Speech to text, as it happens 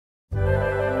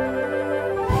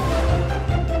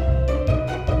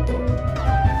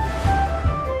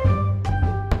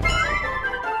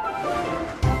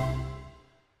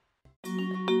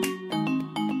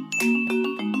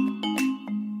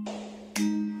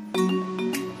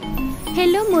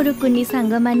Hello मोर कुनी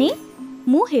सांग माने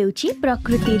मु हेउची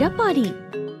प्रकृतिर परी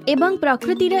एवं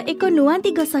प्रकृतिर एक नुआ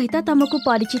दिग सहित तुमको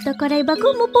परिचित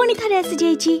कराइबाकू मु पुणी थरे आसी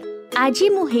जाइछि। आज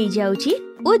मु हेइ जाउछि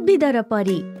उद्भिदर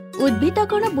परी। उद्भिद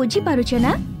कोन बुझी पारुछ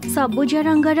ना? सबुज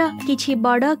रंगर किछि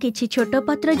बड़ किछि छोट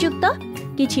पत्र युक्त,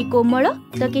 किछि कोमल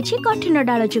तो किछि कठिन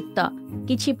डाल युक्त,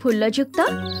 किछि फूल युक्त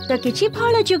तो किछि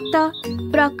फल युक्त।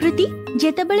 प्रकृति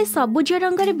जेतेबेले सबुज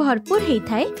रंगरे भरपूर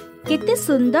हेइथाय केते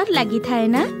सुंदर लागि थाए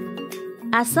ना।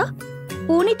 आस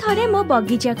पुणी थरे मो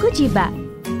बगीचा को जीवा।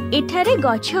 एठारे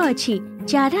गछ अछि,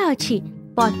 चारा अछि,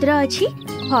 पत्र अछि,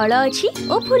 फल अछि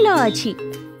ओ फूल अछि।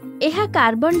 एहा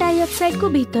कार्बन डाइऑक्साइड को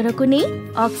भीतर को नहीं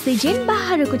ऑक्सीजन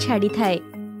बाहर को छाड़ी थाए।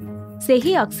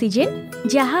 सेही ऑक्सीजन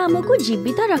जहाँ हमको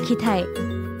जीवित रखी थाए।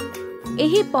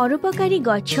 एही परोपकारी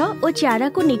गछ ओ चारा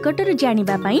को निकटरू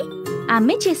जानिबा पई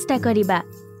आमे चेष्टा करिबा।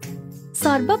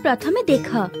 सर्वप्रथमे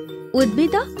देख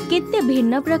उद्भिद केते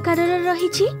भिन्न प्रकारर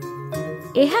रहिछि।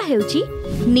 एहा हेउची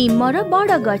निमर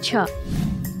बड़ गछ,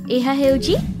 एहा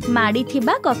हेउची माड़ी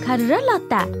थिबा कखारुर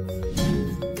लता,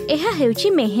 एहा हेउची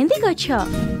मेहेंदी गछ,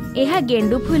 एहा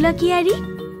गेंडू फूल कियारी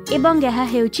एवं एहा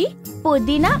हेउची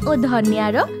पुदीना ओ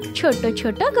धनियार छोट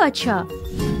छोट गछ।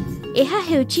 एहा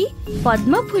हेउची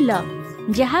पद्म फूल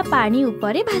जहा पानी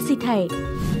उपरे भासी थाए।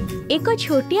 एक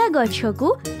छोटिया गछ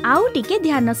को आउ टिके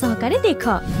ध्यान सहकारे देख।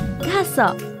 घास,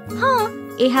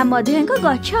 हाँ एहा मध्य एक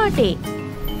गछ अटे।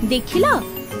 देखिल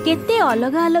केते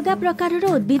अलग अलग प्रकारर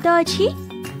उद्भिद अछि।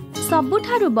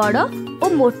 सबुठारु बड़ ओ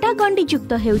मोटा गंडी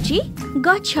युक्त हेउची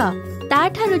गछ,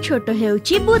 ताठारु छोट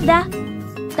हेउची बुदा,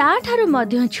 ताठारु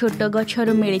मध्य छोट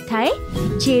गछरु मिली थाए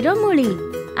चेरमूली।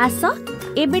 आस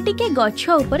एबे टिके गछ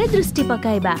उपरे दृष्टि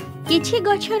पकाइबा। किछि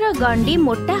गछर गंडी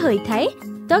मोटा होई थाए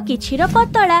तो किछिर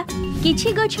पतला,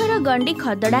 किछि गछर गंडी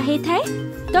खदड़ा हेइ थाए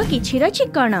तो किछिर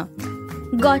चिकण।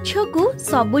 गछ को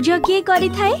सबुज किए करि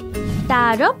थाए?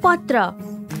 तार पत्र।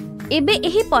 एबे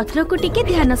एही पत्र को टिके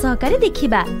ध्यान सहकारे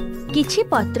देखिबा। किछि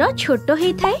पत्र छोट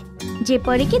हेइ थाए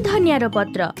जेपरि कि धनियार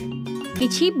पत्र,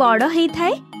 किछि बड़ हेइ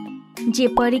थाए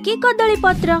जेपरि कि कदली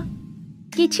पत्र,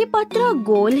 किछि पत्र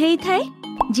गोल हेइ थाए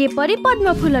जेपरि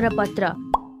पद्म फूलर पत्र,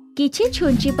 किछि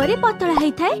छुंची परि पतला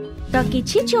हेइ थाए तो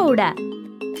किछि चौड़ा।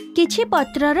 किछि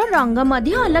पत्रर रंग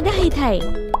मध्य अलग हेइ थाए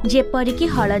जेपरि कि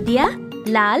हळदिया,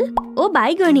 लाल ओ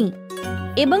बाइगणी।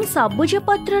 एवं सबुज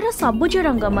पत्रर सबुज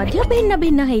रंग मध्य भिन्न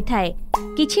भिन्न हेइ थाए,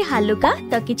 किछि हालुका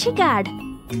तो किछि गाढ़।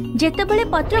 जेतेबेले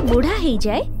पत्र बुढ़ा हेइ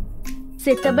जाए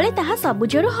सेतेबेले ताहा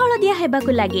सबुजरु हळदिया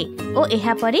हेबाकु लागे ओ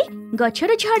एहा परे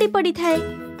गछरु झड़ी पड़ी थाए।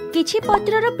 किछि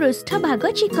पत्रर पृष्ठ भाग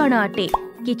चिकण अटे,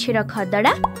 किछिर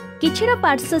खदड़ा, किछिर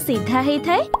पार्श्व सीधा हेइ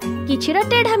थाए, किछिर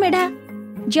टेढ़ा मेढ़ा।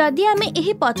 जदि आमे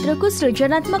एही पत्र को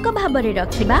सृजनात्मक भाबरे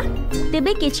रखिबा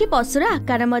तेबे किछि पशुर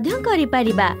आकार मध्य करि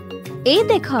परिबा। ए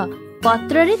देख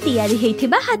पत्र रे तैयारी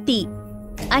हेइथिबा हाथी।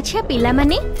 अच्छा पिला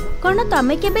माने कोन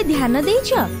तमे केबे ध्यान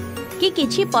देइछ कि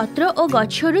किछि पत्र ओ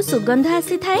गछरु सुगंध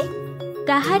आसी थाए?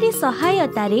 काहारी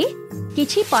सहायता रे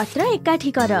किछि पत्र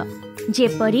एकाठी कर,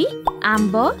 जेपरि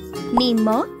आंब,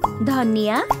 नीम,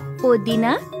 धनिया,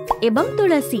 पुदीना एवं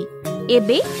तुलसी।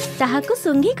 एबे ताहाको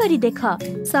सुंघी करी देख।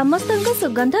 समस्तंक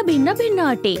सुगंध भिन्न भिन्न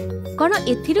अटे। कोन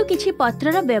एथिरु किछि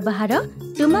पत्रर व्यवहार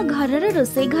तुम घरर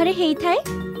रोषेई घरे हेइ थाए?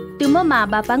 तुम माँ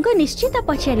बापा को निश्चित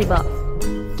पचारिब।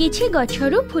 किछि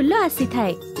गछरु फूल आसी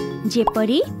थाए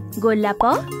जेपरि गोलाप,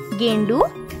 गेंडू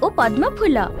ओ पद्म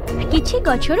फूल। किछि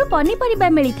गछरु पनीपरिबा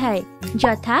मिली थाए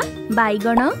जथा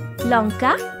बाइगण,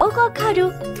 लंका ओ कखारु।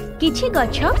 किछि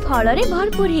गछ फल रे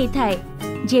भरपूर हेइ थाए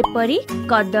जेपरि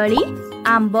कदली,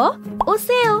 आंब ओ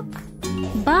सेओ।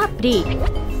 बाप रे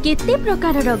केते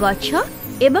प्रकारर गछ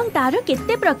एवं तार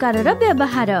केते प्रकारर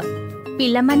व्यवहार।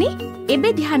 पिला माने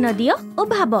एबे ध्यान दियो ओ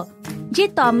भाब जे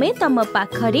तमे तम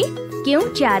पाखरे केउ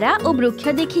चारा ओ वृक्ष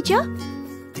देखिछ?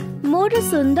 मोर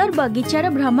सुंदर बगीचार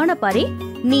भ्रमण परे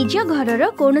निज घरर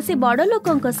कोनोसी बड़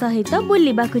लोकंक सहित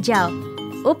बुलिबाकु जाओ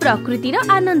ओ प्रकृतिर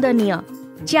आनंद नियो।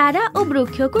 चारा ओ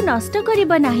वृक्ष को नष्ट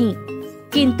करिब नाही,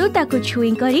 किंतु ताकु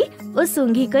छुई करी ओ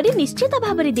सुंघी करी निश्चित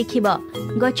भाबरे देखिब।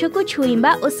 गछ को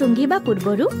छुईबा ओ सुंघिबा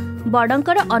पूर्वरु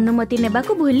बड़ंकर अनुमति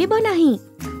नेबाकु भूलिब नाही।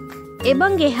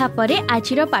 एवं एहा परे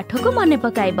आजिर पाठ को मने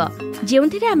पकाइब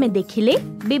जेउथिरे आमे देखिले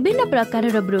विभिन्न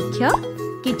प्रकारर वृक्ष,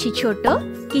 किछि छोट,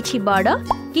 किछि बड़,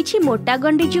 किछि मोटा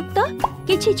गंडी युक्त,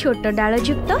 किछि छोट डाल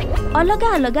युक्त,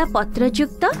 अलगा अलगा पत्र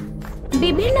युक्त,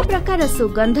 विभिन्न प्रकार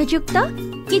सुगंध युक्त,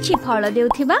 किछि फल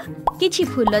देउथिबा, किछि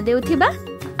फूल देउथिबा,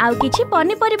 आउ किछि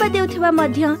पनीपरिबा देउथिबा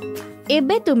मध्य।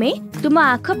 एबे तुमे तुम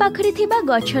आख पाखरे थिबा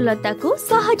गछ लता को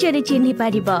सहजरे चिन्हि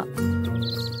पारिब।